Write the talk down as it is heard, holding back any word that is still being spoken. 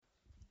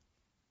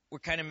we're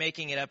kind of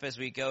making it up as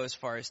we go as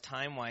far as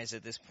time-wise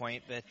at this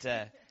point,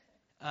 but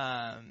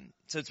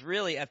so it's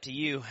really up to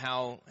you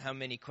how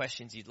many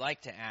questions you'd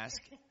like to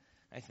ask,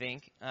 I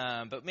think.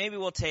 But maybe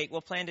we'll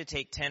plan to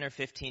take 10 or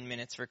 15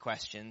 minutes for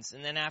questions,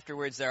 and then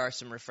afterwards there are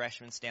some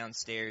refreshments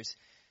downstairs.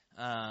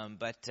 And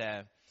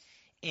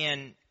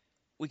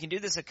we can do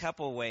this a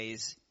couple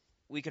ways.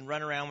 We can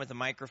run around with a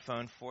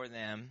microphone for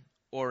them,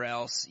 or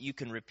else you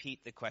can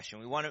repeat the question.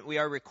 We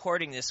are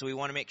recording this, so we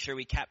want to make sure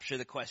we capture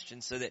the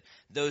question so that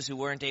those who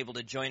weren't able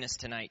to join us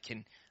tonight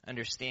can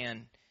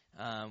understand.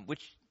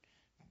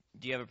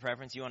 Do you have a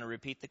preference? You want to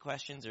repeat the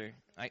questions, or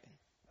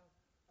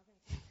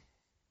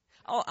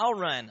I'll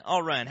run.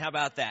 How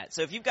about that?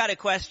 So if you've got a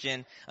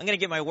question, I'm going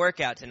to get my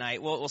workout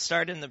tonight. We'll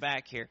start in the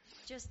back here.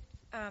 Just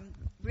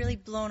really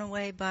blown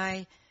away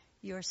by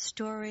your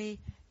story,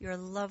 your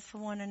love for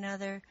one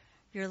another,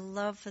 your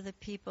love for the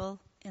people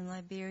in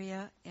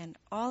Liberia, and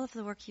all of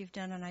the work you've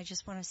done. And I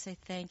just want to say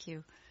thank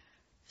you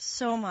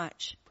so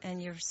much.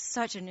 And you're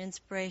such an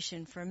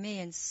inspiration for me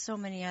and so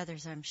many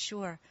others, I'm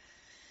sure.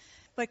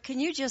 But can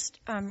you just,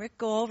 Rick,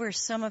 go over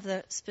some of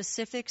the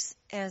specifics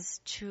as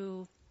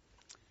to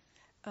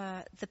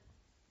the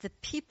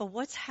people,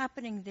 what's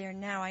happening there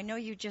now? I know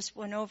you just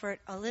went over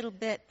it a little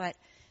bit, but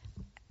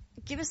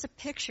give us a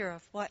picture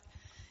of what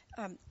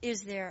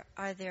is there.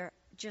 Are there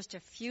just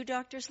a few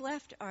doctors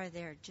left? Are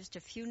there just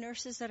a few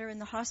nurses that are in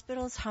the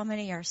hospitals? How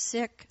many are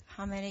sick?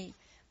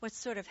 What's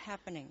sort of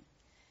happening?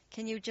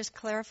 Can you just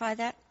clarify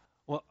that?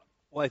 Well,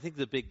 I think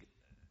the big,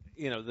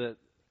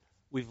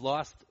 we've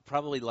lost,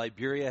 probably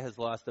Liberia has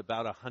lost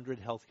about 100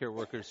 healthcare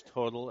workers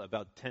total,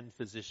 about 10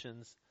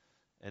 physicians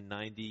and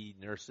 90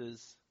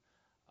 nurses.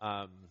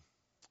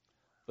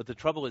 But the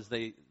trouble is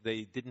they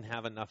didn't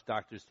have enough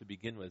doctors to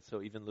begin with,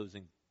 so even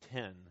losing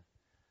 10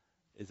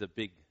 is a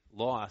big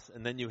loss.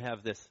 And then you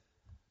have this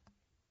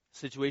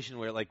situation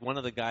where, like, one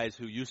of the guys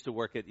who used to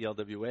work at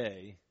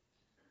ELWA,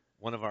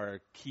 one of the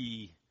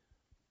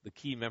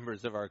key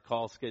members of our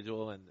call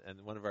schedule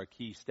and one of our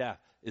key staff,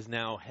 is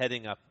now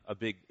heading up a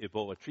big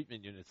Ebola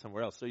treatment unit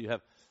somewhere else. So you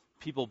have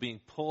people being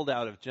pulled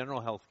out of general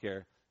health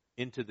care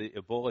into the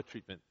Ebola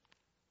treatment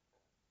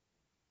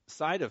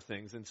side of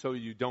things, and so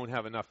you don't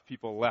have enough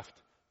people left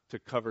to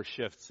cover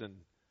shifts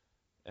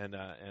and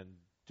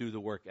do the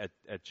work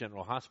at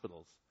general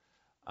hospitals.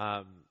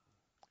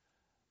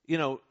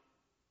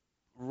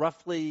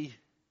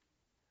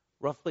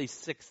 Roughly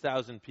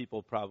 6,000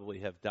 people probably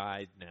have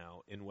died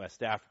now in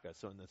West Africa,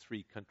 so in the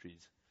 3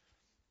 countries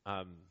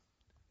of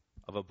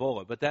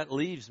Ebola. But that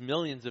leaves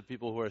millions of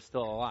people who are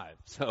still alive.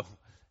 So,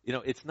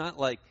 it's not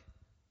like,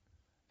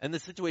 and the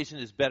situation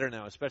is better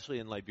now, especially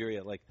in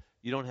Liberia. Like,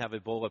 you don't have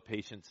Ebola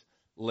patients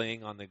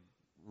laying on the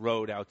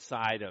road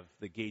outside of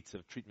the gates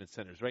of treatment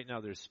centers. Right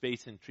now there's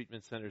space in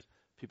treatment centers.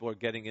 People are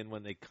getting in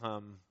when they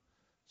come.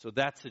 So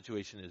that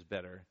situation is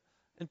better.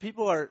 And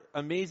people are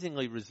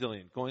amazingly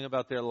resilient, going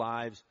about their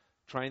lives,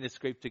 trying to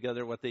scrape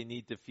together what they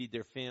need to feed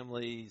their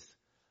families.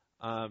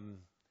 A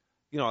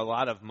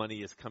lot of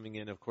money is coming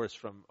in, of course,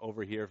 from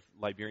over here.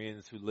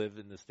 Liberians who live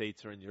in the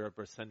States or in Europe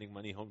are sending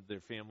money home to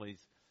their families.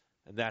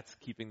 And that's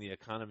keeping the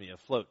economy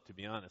afloat, to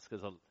be honest,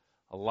 because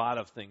a lot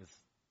of things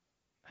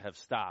have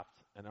stopped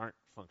and aren't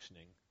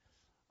functioning.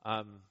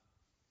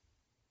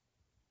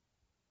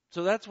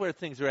 So that's where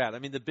things are at. I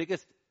mean, the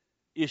biggest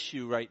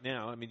issue right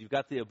now, you've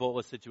got the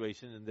Ebola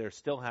situation, and they're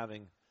still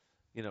having,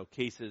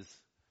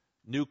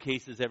 new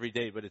cases every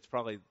day, but it's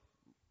probably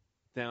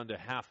down to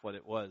half what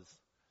it was,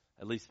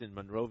 at least in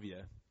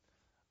Monrovia.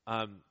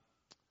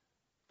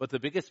 But the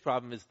biggest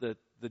problem is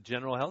the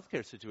general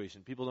healthcare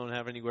situation. People don't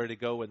have anywhere to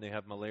go when they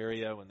have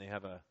malaria, when they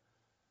have a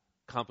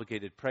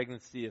complicated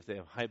pregnancy, if they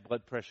have high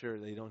blood pressure,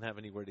 they don't have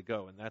anywhere to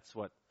go. And that's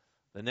what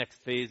the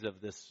next phase of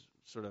this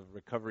sort of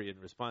recovery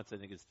and response, I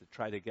think, is to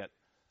try to get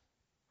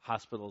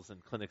hospitals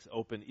and clinics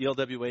open.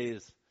 ELWA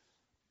is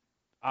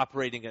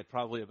operating at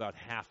probably about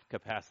half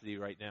capacity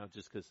right now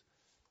just because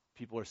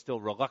people are still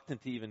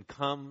reluctant to even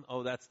come.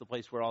 Oh, that's the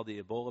place where all the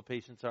Ebola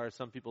patients are.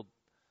 Some people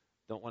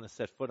don't want to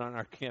set foot on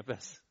our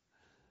campus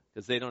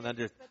because they don't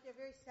understand. But they're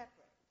very separate.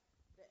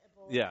 The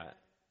Ebola yeah,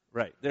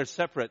 right. They're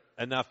separate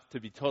enough to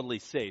be totally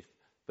safe,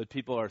 but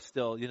people are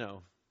still,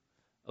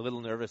 a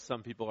little nervous.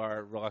 Some people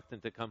are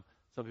reluctant to come.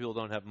 Some people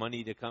don't have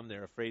money to come.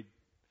 They're afraid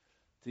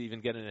to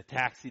even get in a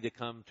taxi to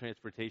come.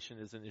 Transportation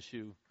is an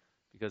issue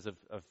because of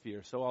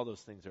fear. So all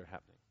those things are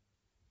happening.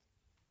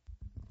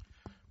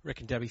 Rick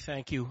and Debbie,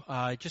 thank you.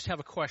 I just have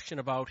a question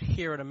about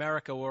here in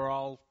America. We're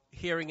all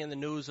hearing in the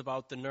news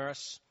about the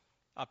nurse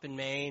up in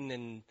Maine,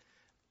 and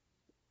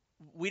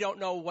we don't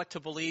know what to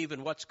believe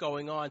and what's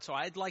going on. So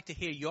I'd like to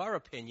hear your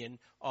opinion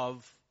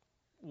of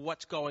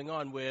what's going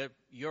on, where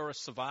you're a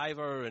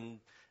survivor, and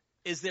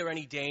is there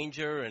any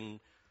danger,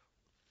 and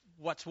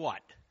what's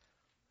what?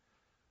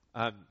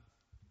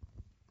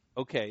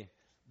 Okay.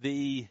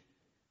 The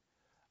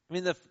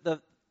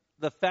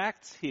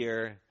facts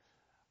here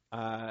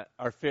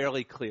are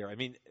fairly clear.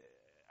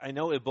 I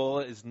know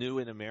Ebola is new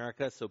in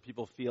America, so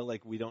people feel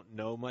like we don't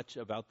know much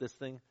about this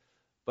thing.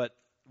 But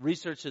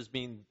research has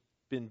been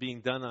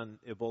being done on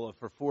Ebola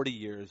for 40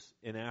 years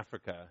in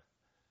Africa.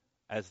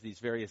 as these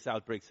various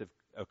outbreaks have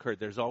occurred.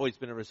 There's always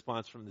been a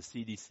response from the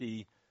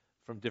CDC,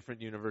 from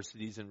different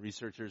universities and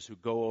researchers who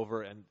go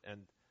over and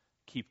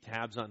keep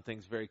tabs on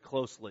things very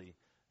closely.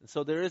 And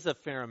so there is a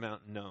fair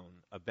amount known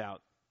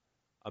about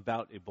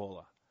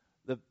Ebola.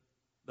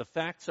 The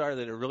facts are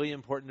that are really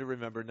important to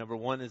remember. Number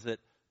one is that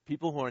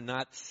people who are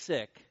not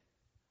sick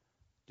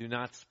do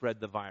not spread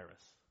the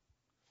virus.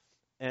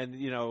 And,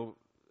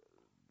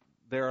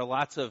 there are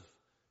lots of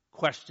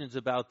questions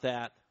about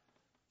that.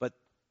 But,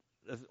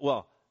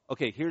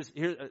 here's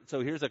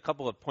a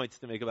couple of points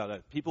to make about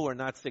that. People who are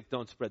not sick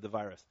don't spread the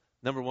virus.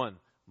 Number one,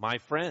 my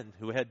friend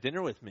who had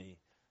dinner with me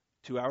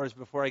 2 hours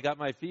before I got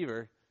my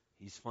fever,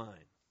 he's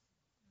fine.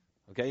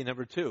 Okay,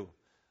 number two,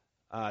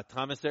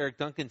 Thomas Eric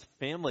Duncan's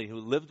family who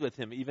lived with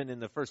him even in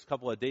the first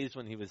couple of days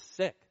when he was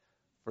sick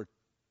for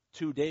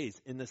 2 days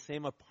in the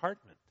same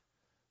apartment,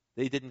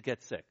 they didn't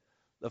get sick.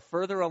 The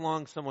further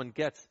along someone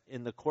gets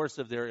in the course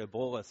of their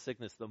Ebola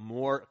sickness, the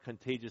more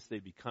contagious they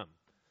become.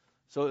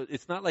 So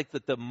it's not like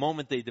that the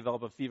moment they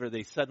develop a fever,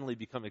 they suddenly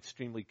become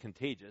extremely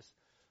contagious.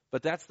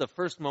 But that's the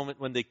first moment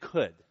when they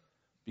could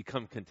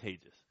become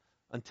contagious.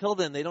 Until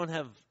then, they don't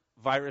have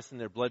virus in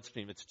their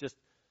bloodstream. It's just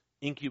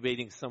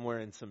incubating somewhere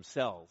in some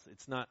cells.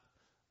 It's not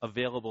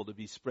available to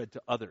be spread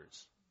to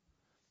others.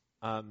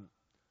 So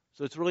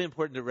it's really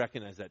important to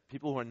recognize that.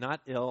 People who are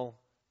not ill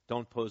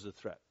don't pose a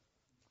threat.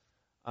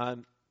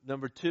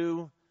 Number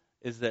two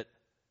is that,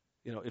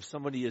 if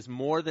somebody is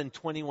more than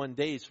 21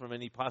 days from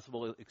any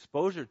possible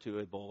exposure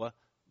to Ebola,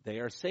 they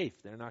are safe.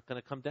 They're not going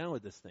to come down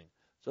with this thing.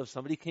 So if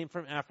somebody came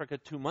from Africa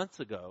 2 months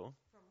ago,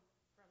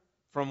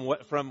 from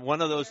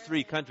one of those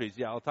three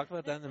countries, I'll talk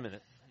about that in a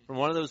minute, from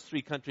one of those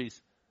three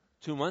countries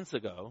 2 months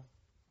ago,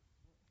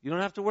 you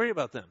don't have to worry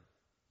about them.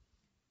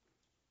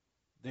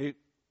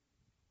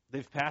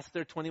 They've passed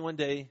their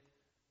 21-day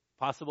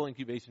possible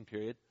incubation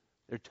period.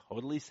 They're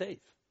totally safe.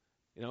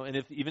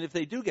 And even if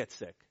they do get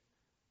sick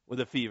with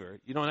a fever,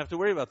 you don't have to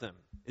worry about them.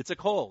 It's a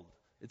cold.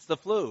 It's the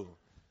flu.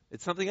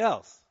 It's something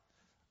else.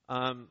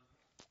 So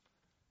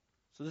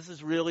this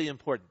is really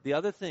important. The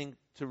other thing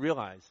to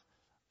realize,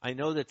 I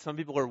know that some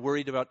people are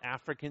worried about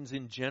Africans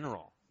in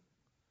general.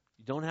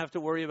 You don't have to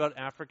worry about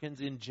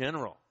Africans in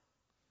general.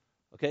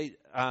 Okay?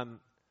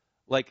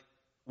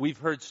 We've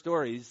heard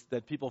stories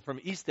that people from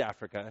East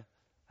Africa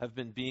have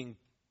been being,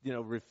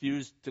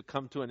 refused to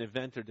come to an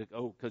event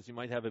because you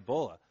might have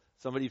Ebola.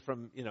 Somebody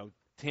from,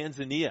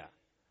 Tanzania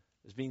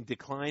is being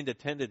declined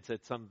attendance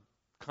at some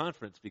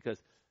conference because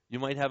you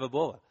might have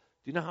Ebola. Do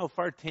you know how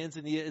far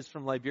Tanzania is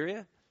from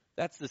Liberia?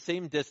 That's the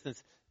same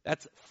distance.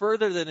 That's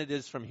further than it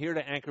is from here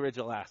to Anchorage,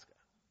 Alaska.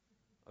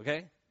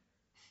 Okay?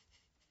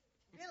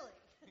 Really?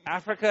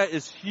 Africa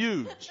is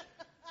huge.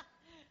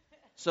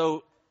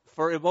 So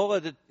for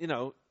Ebola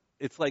to,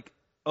 it's like,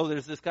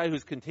 there's this guy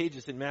who's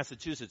contagious in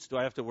Massachusetts. Do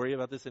I have to worry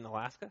about this in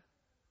Alaska?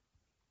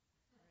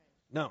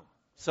 No.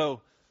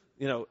 So,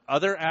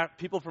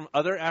 people from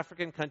other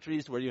African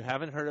countries where you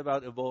haven't heard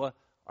about Ebola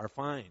are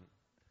fine.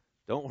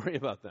 Don't worry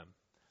about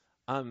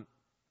them.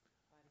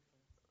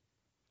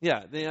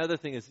 The other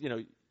thing is,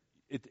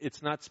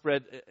 it's not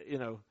spread,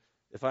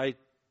 if I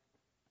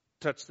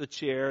touch the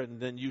chair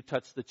and then you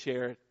touch the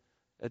chair,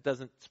 it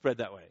doesn't spread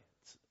that way.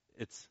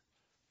 It's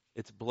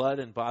blood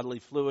and bodily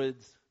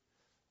fluids.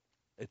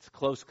 It's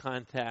close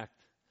contact.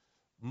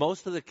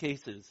 Most of the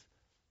cases,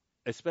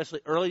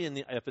 especially early in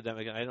the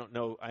epidemic, and I don't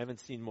know, I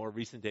haven't seen more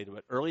recent data,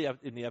 but early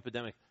in the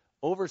epidemic,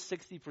 over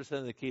 60%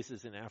 of the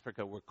cases in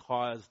Africa were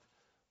caused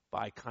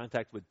by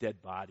contact with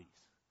dead bodies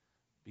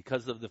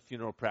because of the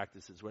funeral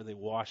practices where they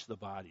wash the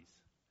bodies.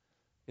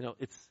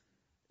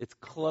 It's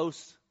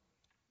close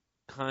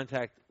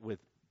contact with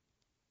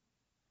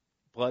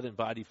blood and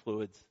body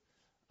fluids,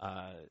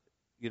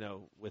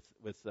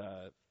 with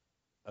a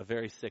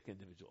very sick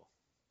individual.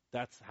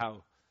 That's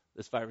how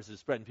this virus is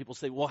spread. And people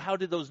say, well, how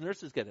did those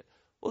nurses get it?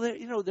 Well,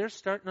 they're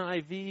starting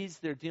IVs.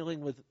 They're dealing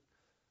with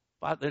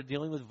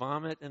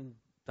vomit and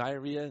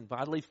diarrhea and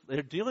bodily.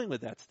 They're dealing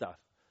with that stuff.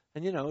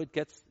 And it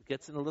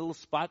gets in a little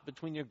spot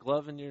between your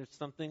glove and your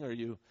something, or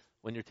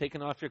when you're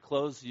taking off your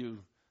clothes, you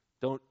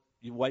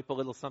wipe a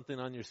little something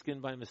on your skin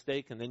by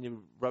mistake, and then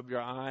you rub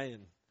your eye,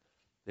 and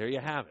there you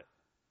have it.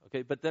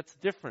 Okay, but that's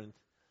different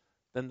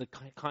than the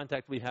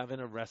contact we have in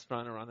a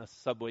restaurant or on a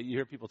subway. You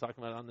hear people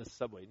talking about on the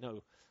subway.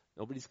 No,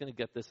 nobody's going to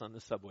get this on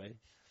the subway.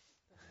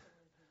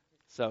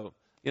 So,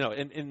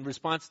 in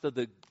response to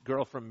the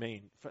girl from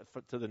Maine,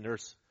 to the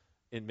nurse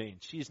in Maine,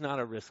 she's not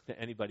a risk to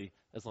anybody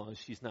as long as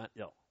she's not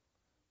ill.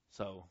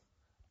 So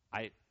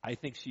I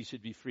think she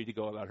should be free to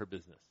go about her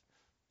business.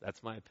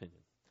 That's my opinion.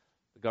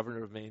 The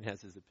governor of Maine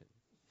has his opinion.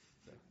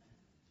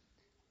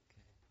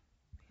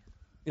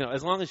 So,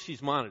 as long as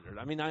she's monitored.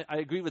 I mean, I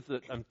agree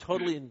I'm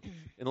totally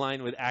in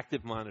line with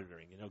active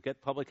monitoring.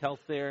 Get public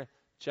health there,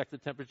 check the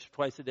temperature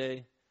twice a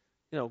day,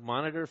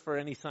 monitor for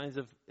any signs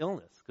of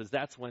illness, because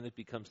that's when it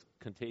becomes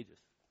contagious.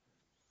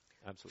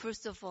 Absolutely.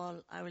 First of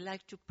all, I would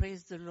like to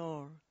praise the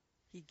Lord.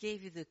 He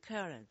gave you the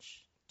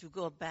courage to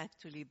go back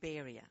to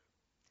Liberia.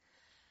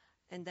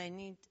 And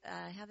I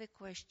have a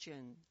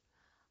question.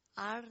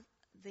 Are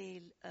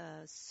they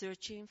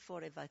searching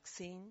for a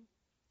vaccine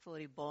for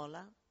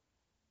Ebola?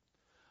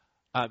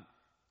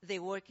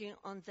 They're working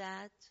on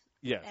that?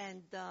 Yes.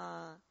 And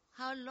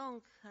how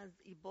long has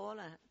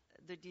Ebola,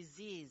 the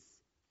disease,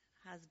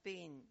 has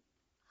been?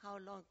 How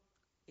long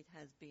it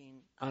has been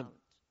out?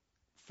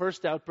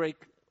 First outbreak,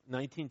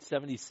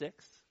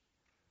 1976.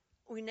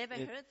 We never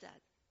heard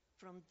that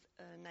from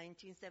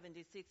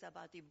 1976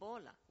 about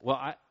Ebola. Well,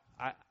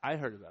 I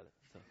heard about it.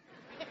 So.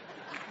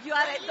 You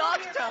are a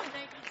doctor.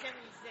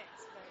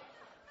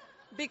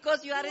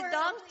 Because you are a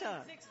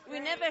doctor. We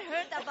never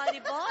heard about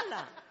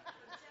Ebola.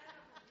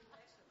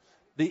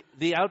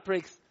 The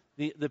outbreaks,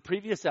 the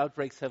previous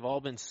outbreaks have all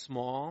been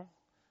small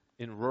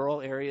in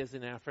rural areas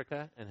in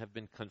Africa and have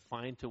been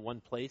confined to one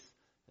place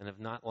and have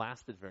not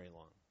lasted very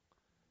long.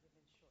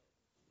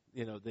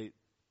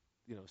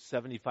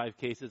 75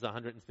 cases,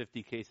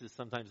 150 cases,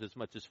 sometimes as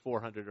much as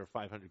 400 or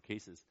 500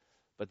 cases.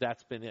 But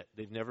that's been it.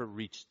 They've never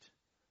reached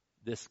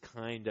this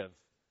kind of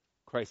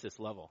crisis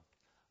level.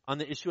 On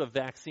the issue of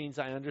vaccines,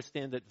 I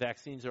understand that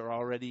vaccines are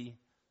already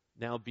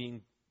now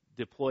being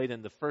deployed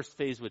in the first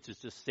phase, which is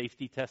just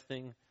safety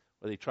testing,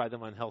 where they try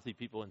them on healthy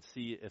people and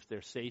see if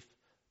they're safe.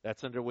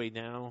 That's underway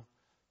now.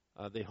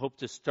 They hope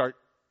to start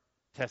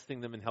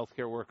testing them in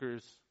healthcare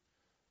workers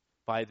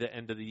by the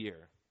end of the year.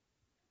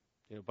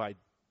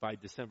 By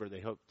December,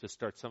 they hope to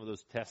start some of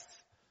those tests.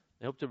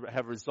 They hope to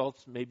have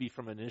results maybe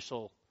from an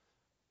initial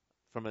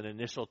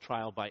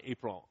trial by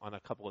April on a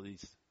couple of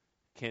these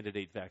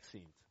candidate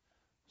vaccines.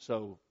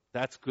 So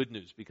that's good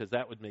news, because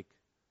that would make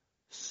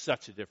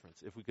such a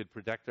difference. If we could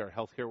protect our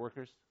healthcare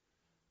workers,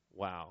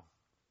 wow,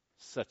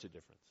 such a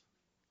difference.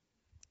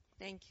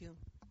 Thank you.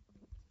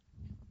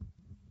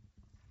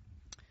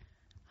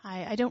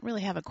 Hi, I don't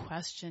really have a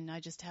question. I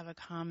just have a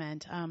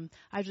comment.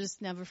 I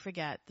just never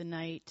forget the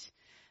night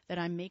that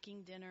I'm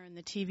making dinner and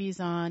the TV's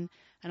on,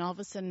 and all of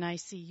a sudden I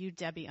see you,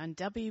 Debbie, on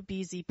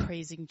WBZ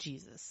praising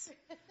Jesus.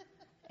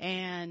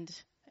 And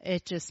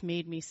it just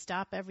made me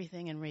stop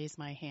everything and raise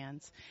my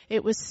hands.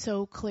 It was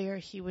so clear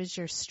he was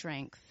your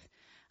strength.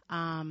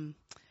 And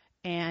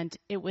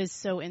it was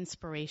so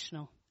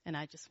inspirational. And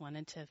I just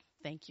wanted to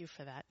thank you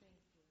for that.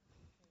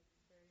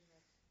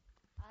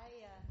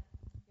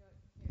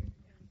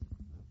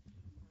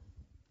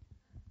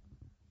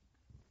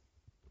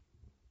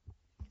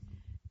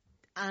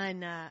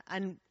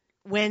 On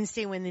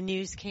Wednesday, when the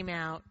news came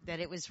out that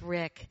it was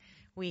Rick,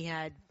 we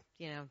had,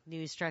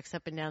 news trucks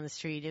up and down the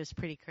street. It was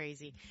pretty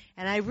crazy.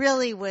 And I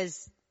really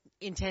was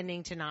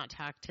intending to not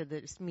talk to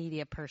the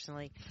media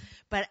personally.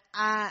 But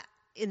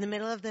in the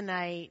middle of the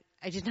night,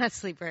 I did not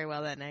sleep very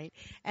well that night.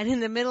 And in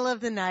the middle of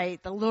the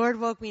night, the Lord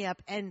woke me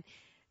up. And,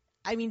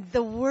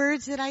 the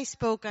words that I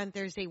spoke on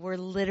Thursday were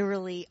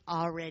literally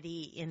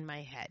already in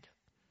my head.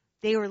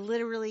 They were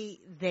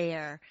literally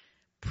there.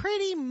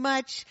 Pretty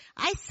much,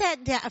 I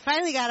sat down, I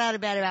finally got out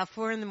of bed about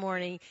 4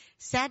 a.m,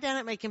 sat down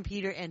at my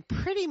computer, and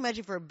pretty much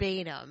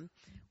verbatim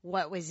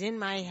what was in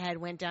my head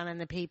went down on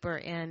the paper.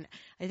 And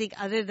I think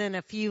other than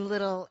a few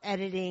little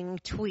editing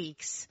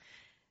tweaks,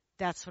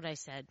 that's what I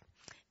said.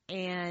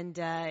 And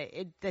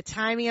the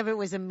timing of it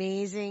was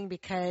amazing,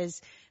 because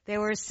there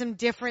were some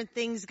different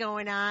things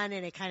going on,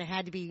 and it kind of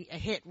had to be a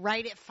hit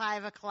right at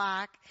 5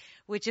 o'clock,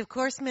 which of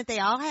course meant they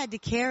all had to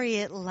carry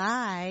it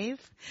live.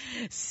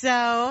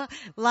 So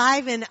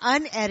live and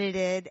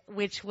unedited,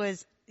 which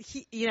was,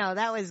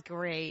 that was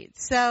great.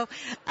 So,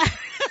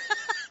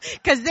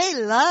 cause they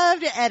love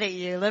to edit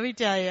you, let me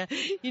tell you.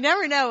 You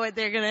never know what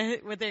they're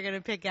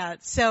gonna pick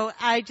out. So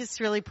I just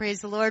really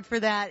praise the Lord for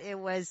that. It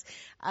was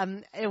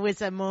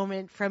a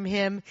moment from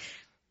Him.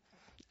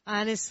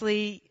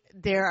 Honestly,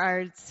 there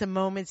are some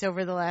moments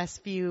over the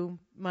last few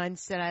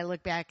months that I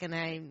look back and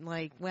I'm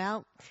like,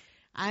 well,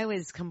 I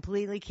was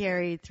completely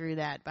carried through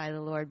that by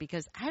the Lord,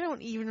 because I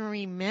don't even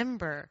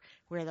remember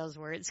where those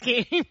words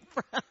came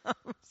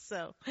from.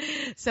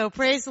 So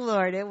praise the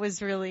Lord. It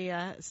was really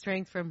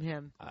strength from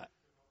Him.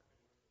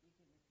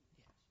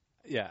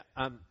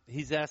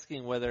 He's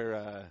asking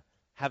whether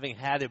having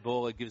had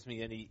Ebola gives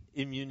me any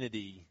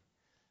immunity,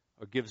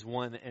 or gives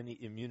one any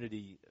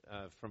immunity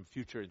from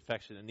future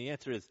infection. And the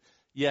answer is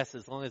yes,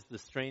 as long as the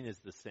strain is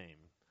the same.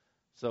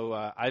 So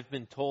I've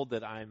been told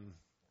that I'm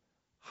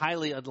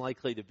highly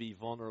unlikely to be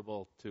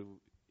vulnerable to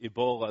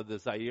Ebola, the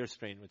Zaire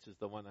strain, which is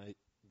the one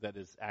that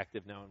is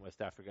active now in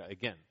West Africa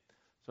again.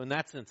 So in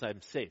that sense,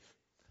 I'm safe.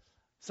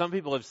 Some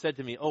people have said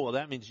to me, oh, well,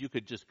 that means you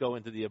could just go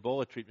into the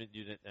Ebola treatment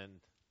unit and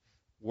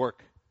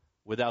work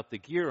without the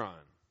gear on.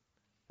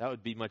 That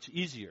would be much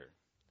easier.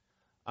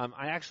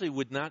 I actually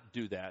would not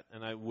do that,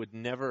 and I would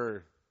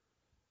never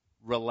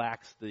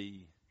relax the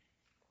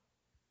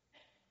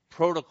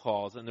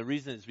protocols. And the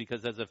reason is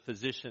because as a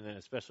physician, and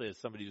especially as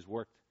somebody who's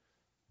worked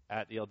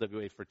at the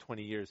LWA for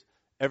 20 years,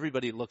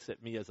 everybody looks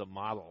at me as a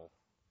model.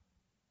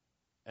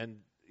 And,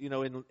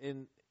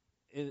 in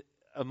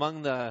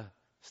among the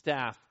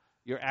staff,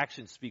 your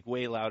actions speak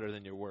way louder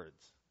than your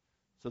words.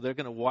 So they're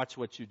going to watch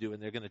what you do,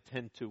 and they're going to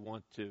tend to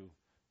want to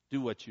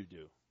do what you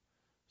do.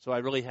 So I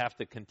really have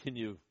to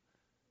continue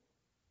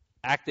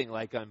acting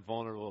like I'm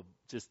vulnerable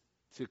just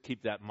to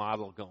keep that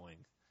model going.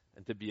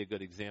 and to be a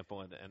good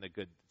example and a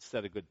good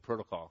set a good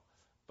protocol.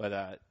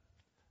 But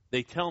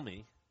they tell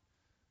me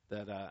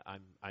that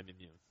I'm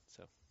immune.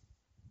 So.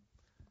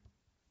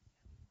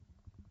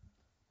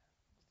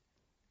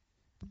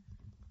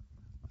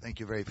 Thank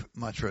you very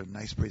much for a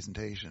nice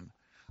presentation.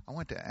 I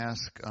want to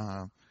ask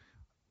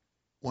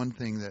one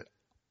thing that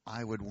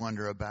I would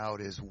wonder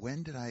about is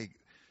when did I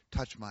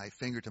touch my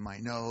finger to my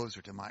nose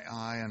or to my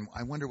eye? And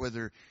I wonder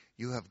whether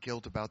you have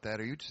guilt about that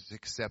or you just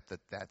accept that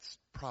that's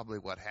probably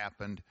what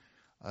happened.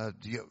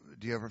 Do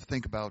you ever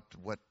think about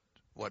what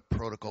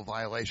protocol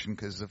violation?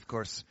 Because, of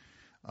course,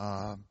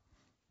 I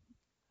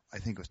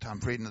think it was Tom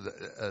Frieden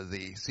of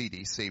the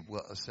CDC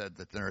said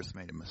that the nurse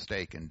made a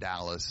mistake in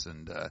Dallas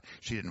and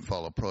she didn't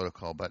follow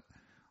protocol. But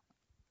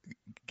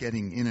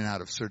getting in and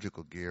out of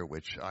surgical gear,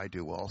 which I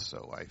do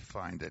also, I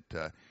find it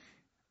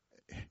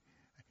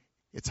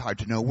it's hard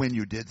to know when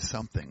you did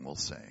something, we'll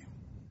say.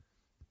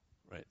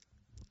 Right.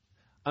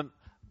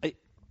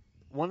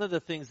 One of the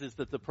things is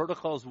that the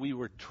protocols we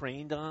were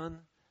trained on,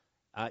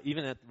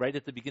 even right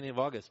at the beginning of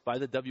August, by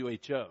the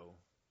WHO,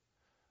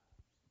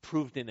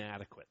 proved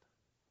inadequate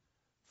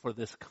for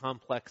this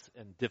complex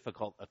and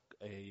difficult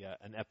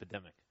an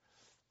epidemic.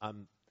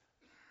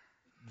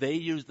 They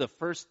used the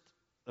first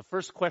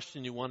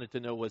question you wanted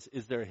to know was,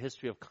 is there a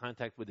history of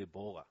contact with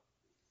Ebola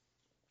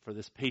for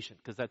this patient?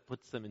 Because that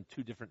puts them in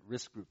two different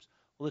risk groups.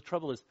 Well, the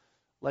trouble is,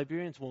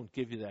 Liberians won't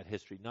give you that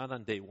history, not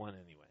on day one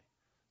anyway.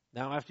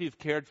 Now, after you've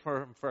cared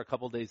for him for a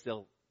couple of days,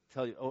 they'll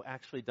tell you, oh,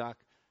 actually, doc,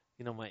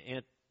 my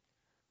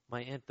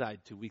aunt died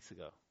 2 weeks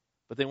ago.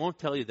 But they won't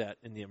tell you that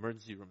in the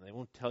emergency room. They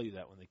won't tell you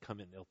that when they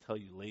come in. They'll tell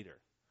you later.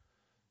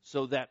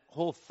 So that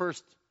whole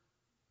first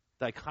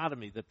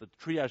dichotomy that the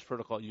triage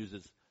protocol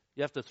uses,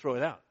 you have to throw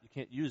it out. You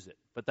can't use it.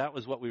 But that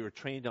was what we were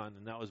trained on,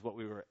 and that was what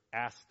we were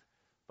asked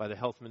by the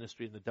health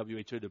ministry and the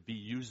WHO to be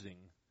using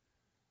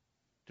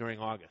during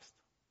August.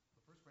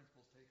 The first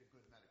principles take a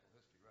good medical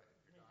history, right?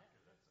 If you're a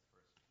doctor, that's the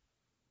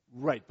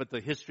first. Right, but the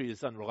history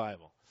is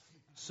unreliable.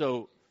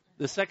 So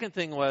the second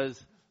thing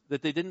was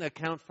that they didn't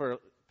account for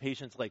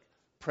patients like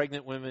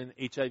pregnant women,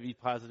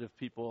 HIV-positive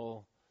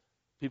people,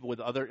 people with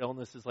other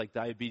illnesses like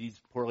diabetes,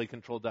 poorly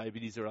controlled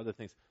diabetes or other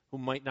things, who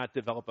might not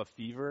develop a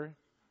fever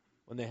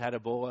when they had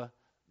Ebola.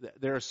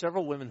 There are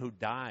several women who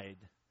died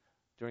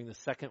during the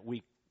second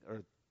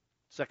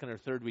or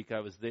third week I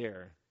was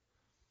there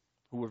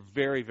who were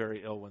very,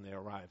 very ill when they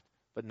arrived.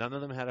 But none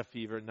of them had a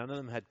fever. None of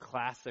them had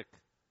classic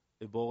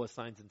Ebola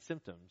signs and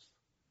symptoms.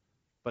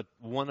 But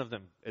one of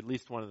them, at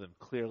least one of them,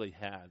 clearly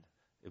had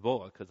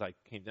Ebola because I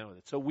came down with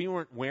it. So we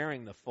weren't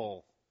wearing the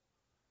full.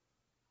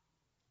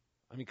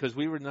 Because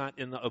we were not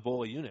in the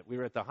Ebola unit. We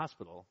were at the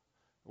hospital.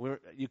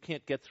 You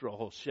can't get through a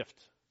whole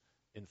shift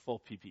in full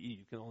PPE.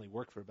 You can only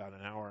work for about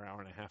an hour, hour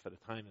and a half at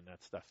a time in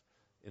that stuff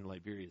in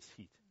Liberia's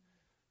heat.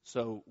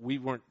 So we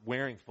weren't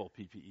wearing full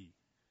PPE.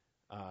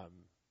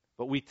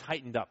 But we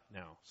tightened up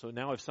now. So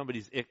now if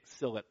somebody's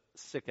still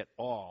sick at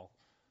all,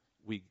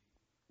 we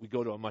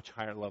go to a much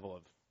higher level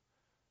of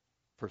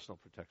personal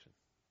protection.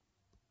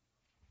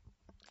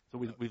 So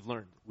we've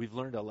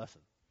learned a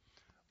lesson.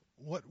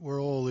 What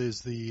role is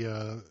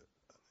the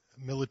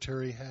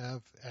military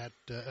have at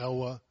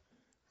ELWA?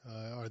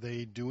 Are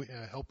they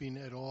helping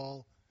at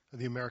all?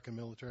 The American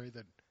military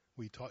that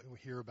we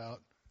hear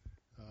about?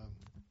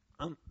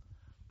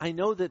 I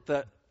know that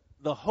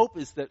the hope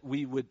is that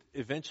we would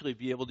eventually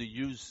be able to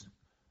use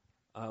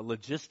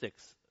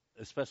logistics,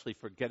 especially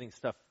for getting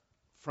stuff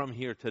from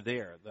here to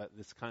there,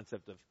 this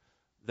concept of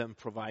them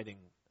providing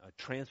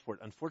transport.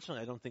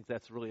 Unfortunately, I don't think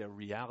that's really a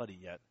reality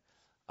yet.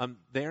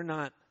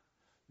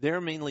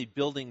 They're mainly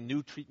building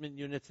new treatment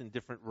units in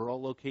different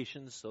rural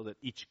locations so that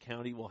each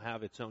county will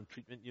have its own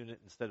treatment unit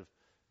instead of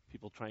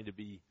people trying to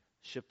be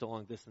shipped a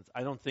long distance.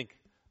 I don't think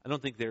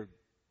they're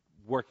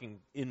working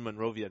in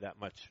Monrovia that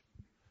much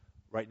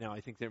right now.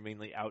 I think they're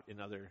mainly out in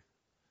other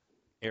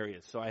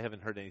areas. So I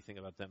haven't heard anything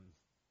about them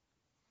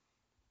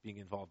being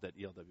involved at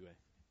ELWA.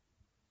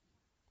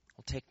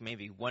 We'll take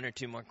maybe one or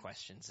two more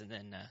questions and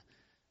then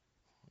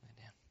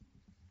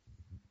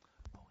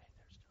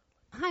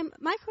Hi,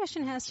 my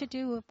question has to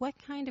do with what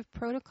kind of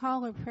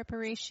protocol or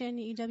preparation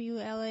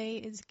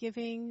EWLA is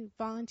giving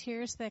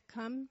volunteers that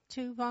come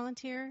to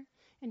volunteer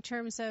in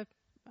terms of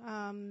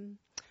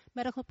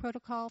medical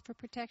protocol for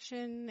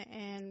protection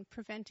and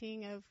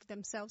preventing of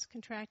themselves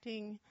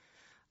contracting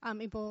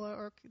Ebola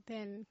or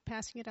then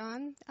passing it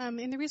on.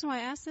 And the reason why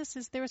I ask this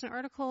is there was an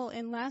article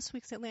in last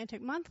week's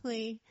Atlantic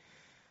Monthly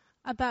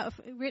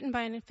written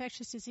by an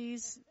infectious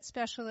disease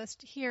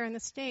specialist here in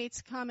the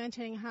States,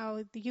 commenting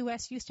how the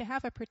U.S. used to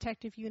have a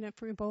protective unit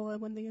for Ebola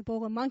when the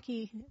Ebola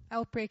monkey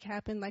outbreak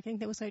happened, I think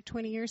that was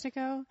 20 years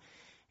ago.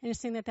 And it's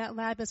saying that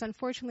lab has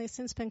unfortunately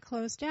since been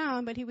closed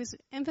down, but he was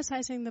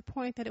emphasizing the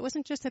point that it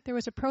wasn't just that there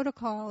was a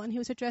protocol, and he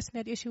was addressing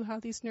that issue how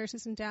these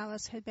nurses in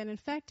Dallas had been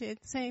infected,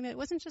 saying that it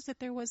wasn't just that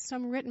there was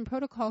some written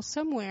protocol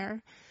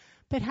somewhere,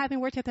 but having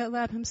worked at that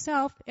lab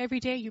himself, every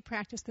day you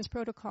practice this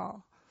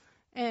protocol.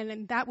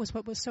 And that was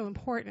what was so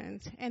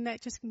important. And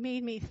that just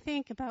made me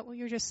think about what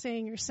you're just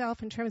saying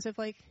yourself in terms of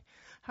like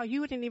how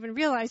you wouldn't even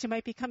realize you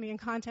might be coming in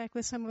contact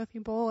with someone with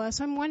Ebola.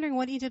 So I'm wondering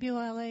what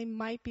EWLA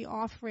might be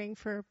offering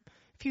for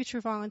future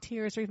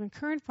volunteers or even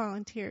current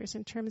volunteers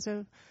in terms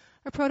of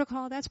a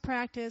protocol that's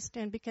practiced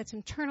and gets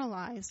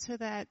internalized so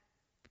that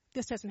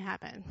this doesn't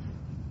happen.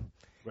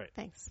 Right.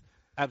 Thanks.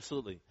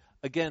 Absolutely.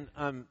 Again,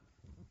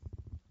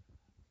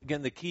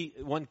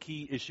 one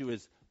key issue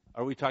is,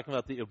 are we talking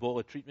about the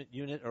Ebola treatment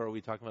unit or are we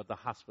talking about the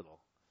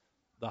hospital?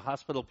 The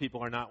hospital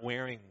people are not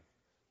wearing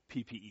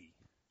PPE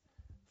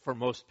for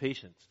most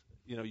patients.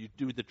 You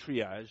do the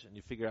triage and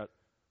you figure out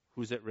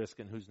who's at risk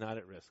and who's not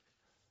at risk.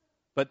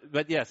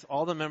 But yes,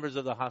 all the members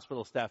of the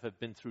hospital staff have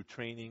been through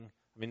training.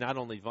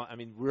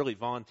 Really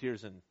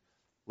volunteers and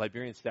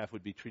Liberian staff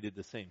would be treated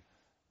the same.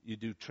 You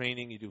do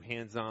training, you do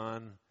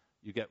hands-on,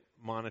 you get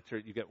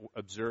monitored, you get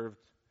observed,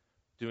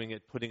 doing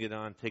it, putting it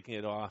on, taking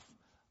it off.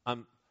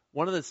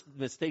 One of the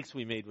mistakes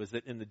we made was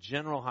that in the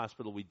general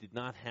hospital, we did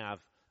not have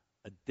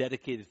a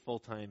dedicated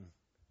full-time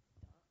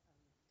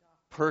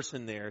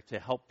person there to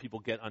help people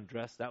get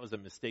undressed. That was a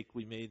mistake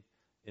we made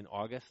in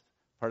August.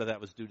 Part of that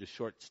was due to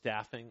short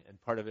staffing,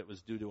 and part of it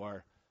was due to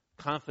our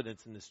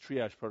confidence in this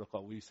triage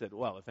protocol. We said,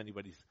 well, if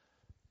anybody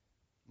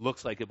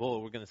looks like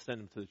Ebola, we're going to send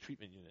them to the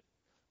treatment unit.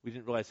 We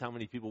didn't realize how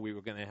many people we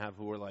were going to have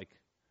who were like,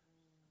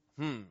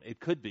 it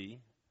could be.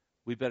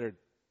 We better,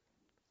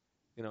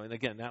 and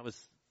again, that was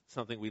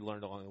something we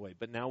learned along the way.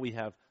 But now we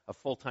have a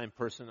full-time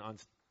person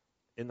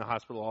in the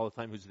hospital all the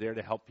time who's there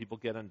to help people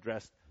get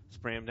undressed,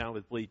 spray them down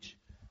with bleach,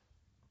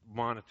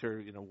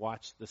 monitor,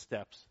 watch the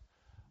steps.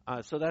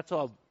 So that's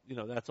all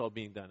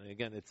being done. And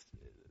again, it's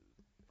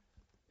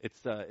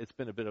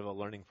been a bit of a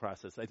learning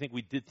process. I think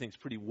we did things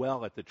pretty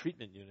well at the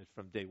treatment unit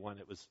from day one.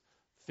 It was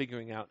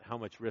figuring out how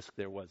much risk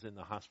there was in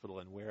the hospital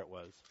and where it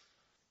was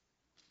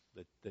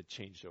that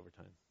changed over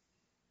time.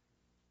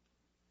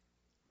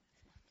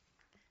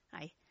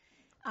 Hi.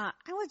 I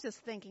was just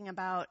thinking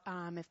about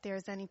if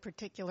there's any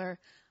particular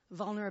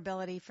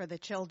vulnerability for the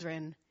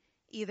children,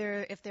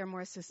 either if they're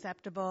more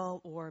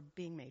susceptible or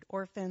being made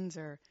orphans,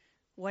 or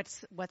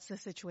what's the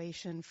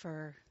situation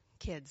for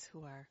kids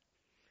who are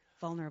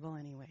vulnerable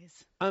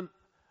anyways? I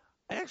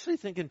actually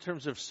think in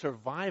terms of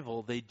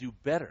survival, they do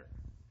better.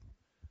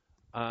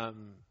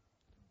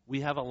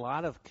 We have a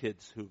lot of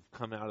kids who've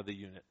come out of the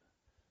unit,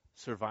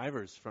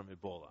 survivors from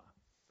Ebola.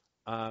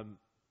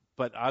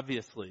 But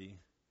obviously,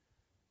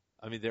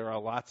 there are a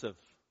lot of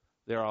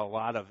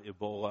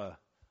Ebola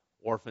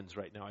orphans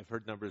right now. I've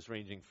heard numbers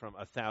ranging from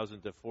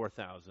 1,000 to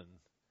 4,000.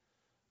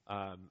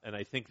 And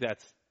I think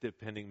that's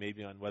depending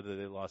maybe on whether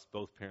they lost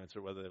both parents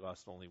or whether they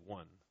lost only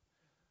one.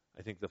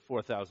 I think the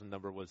 4,000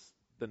 number was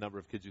the number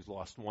of kids who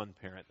lost one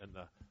parent, and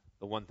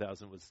the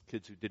 1,000 was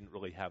kids who didn't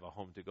really have a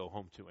home to go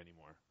home to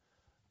anymore.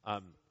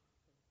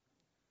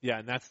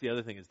 And that's the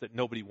other thing, is that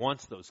nobody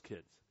wants those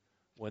kids.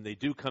 When they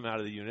do come out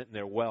of the unit and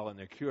they're well and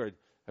they're cured,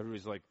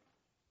 everybody's like,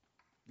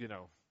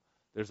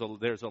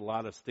 there's a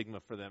lot of stigma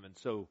for them, and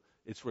so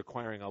it's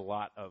requiring a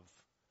lot of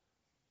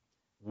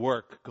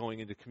work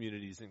going into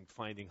communities and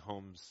finding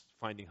homes,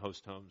 finding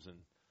host homes, and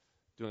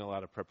doing a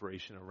lot of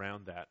preparation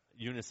around that.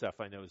 UNICEF,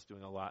 I know, is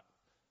doing a lot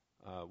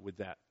with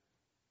that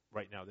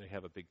right now. They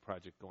have a big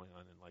project going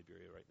on in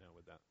Liberia right now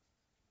with that.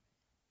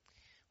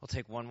 We'll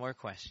take one more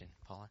question.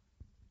 Paula?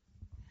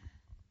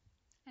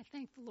 I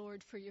thank the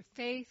Lord for your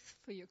faith,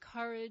 for your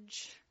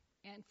courage,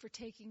 and for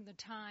taking the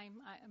time.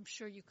 I'm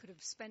sure you could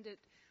have spent it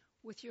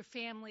with your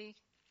family,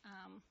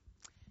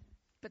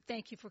 but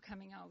thank you for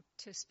coming out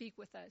to speak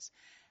with us.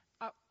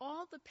 Are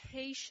all the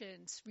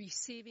patients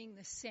receiving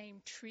the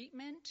same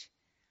treatment?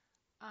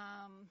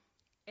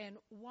 And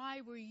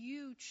why were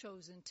you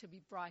chosen to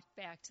be brought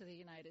back to the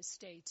United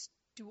States?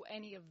 Do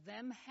any of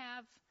them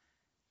have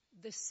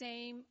the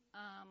same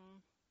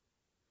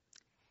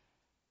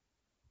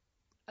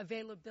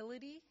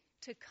availability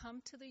to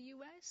come to the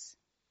U.S.?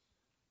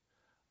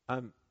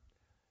 As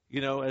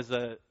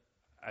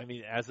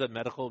a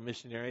medical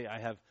missionary, I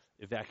have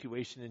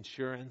evacuation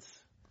insurance,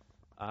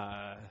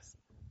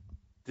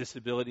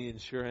 disability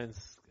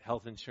insurance,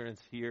 health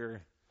insurance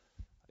here.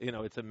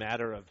 It's a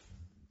matter of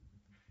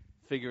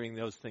figuring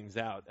those things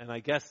out. And I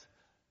guess,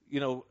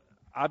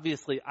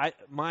 obviously,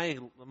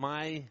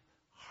 my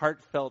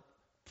heartfelt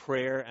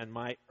prayer and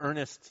my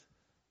earnest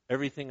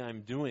everything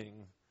I'm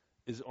doing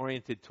is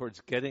oriented towards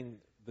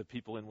getting the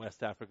people in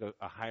West Africa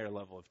a higher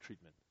level of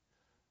treatment.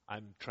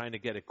 I'm trying to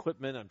get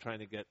equipment, I'm trying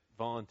to get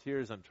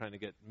volunteers, I'm trying to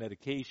get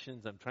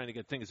medications, I'm trying to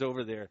get things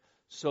over there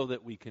so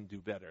that we can do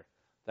better.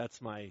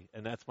 That's my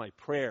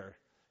prayer,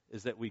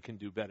 is that we can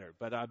do better.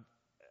 But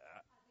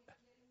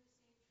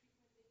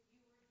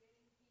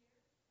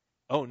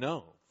oh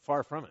no,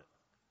 far from it.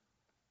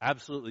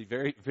 Absolutely,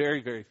 very,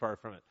 very, very far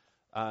from it.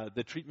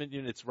 The treatment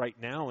units right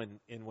now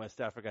in West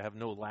Africa have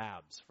no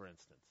labs, for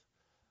instance,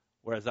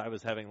 whereas I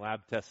was having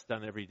lab tests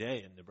done every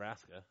day in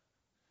Nebraska.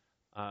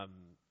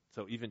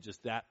 So even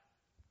just that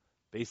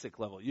basic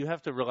level, you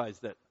have to realize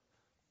that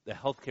the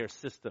healthcare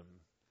system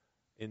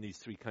in these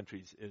three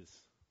countries is,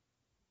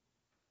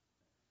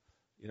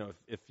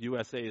 if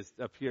USA is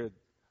up here,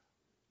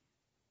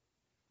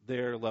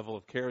 their level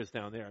of care is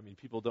down there. I mean,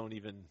 you don't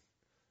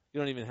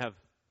even have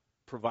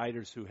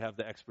providers who have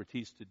the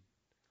expertise to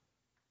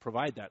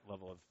provide that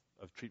level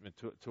of treatment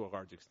to a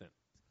large extent.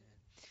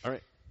 All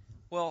right.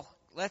 Well,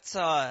 let's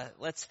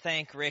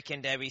thank Rick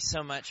and Debbie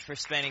so much for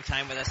spending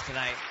time with us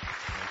tonight.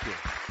 Thank you.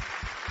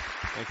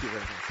 Thank you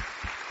very much.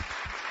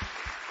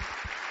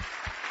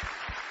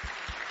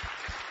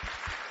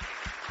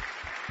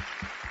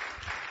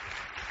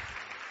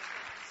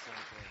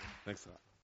 Thanks a lot.